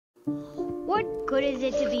What good is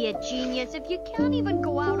it to be a genius if you can't even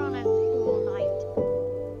go out on a school night?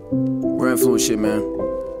 We're influence shit, man.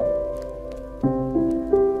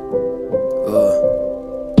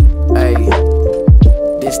 Hey,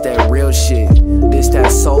 this that real shit. This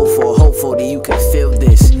that soulful, hopeful that you can feel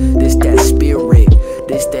this. This that spirit.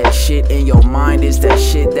 This that shit in your mind. This that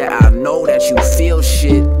shit that I know that you feel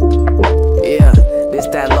shit. Yeah, this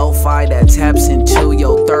that lo-fi that taps into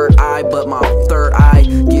your third eye. But my third eye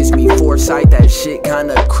gives me foresight. That shit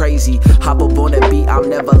kinda crazy. Hop up on the beat, I'm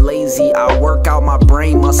never lazy. I work out my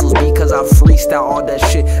brain muscles because I freestyle all that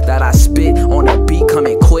shit that I spit on the beat.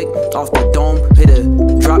 Coming quick off the dome, hit a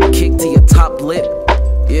drop kick to your top lip.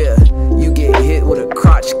 Yeah, you get hit with a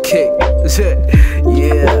crotch kick.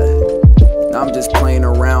 Yeah, I'm just playing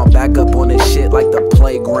around, back up on this shit like the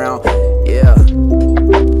playground. Yeah,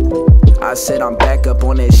 I said I'm back up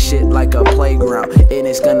on this shit like a playground, and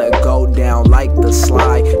it's gonna go down like the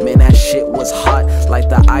slide. Man, that shit was hot like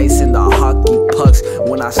the ice in the hockey pucks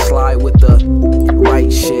when I slide with the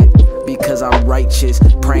right shit, because I'm righteous,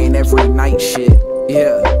 praying every night shit.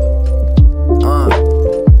 Yeah,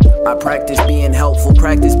 I practice being helpful,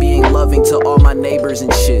 practice being loving to all my neighbors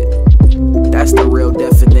and shit. That's the real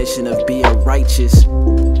definition of being righteous.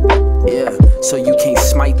 Yeah, so you can't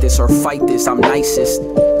smite this or fight this. I'm nicest,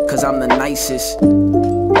 cause I'm the nicest.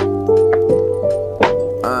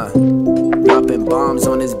 Dropping bombs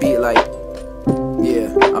on this beat like,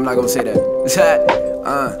 yeah, I'm not gonna say that.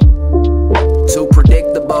 Too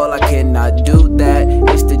predictable, I cannot do that.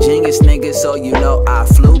 It's the genius nigga, so you know I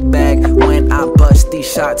flew back when I bust these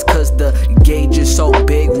shots, cause the gauge is so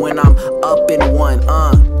big when I'm up in one.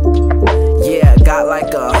 Yeah, got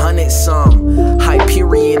like 100 some.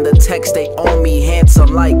 Hyperion, the text, they own me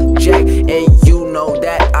handsome like Jack. And you know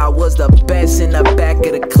that I was the best in the back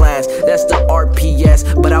of the class. That's the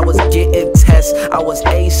RPS, but I was getting tests. I was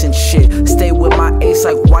acing shit. Stay with my ace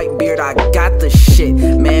like Whitebeard, I got the shit.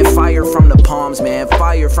 Man, fire from the palms, man,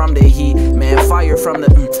 fire from the heat. Man, fire from the,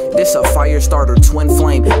 this a fire starter, twin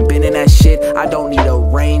flame. Been in that shit, I don't need a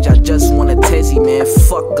range. I just want a Tezzy, man,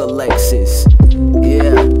 fuck Alexis.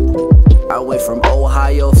 Yeah, I went from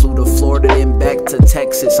Ohio, flew to Florida, then back to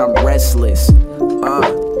Texas. I'm restless.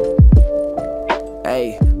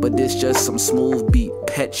 Hey, but this just some smooth beat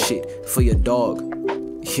pet shit for your dog.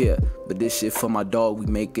 Yeah, but this shit for my dog. We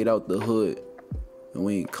make it out the hood, and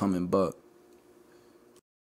we ain't coming back.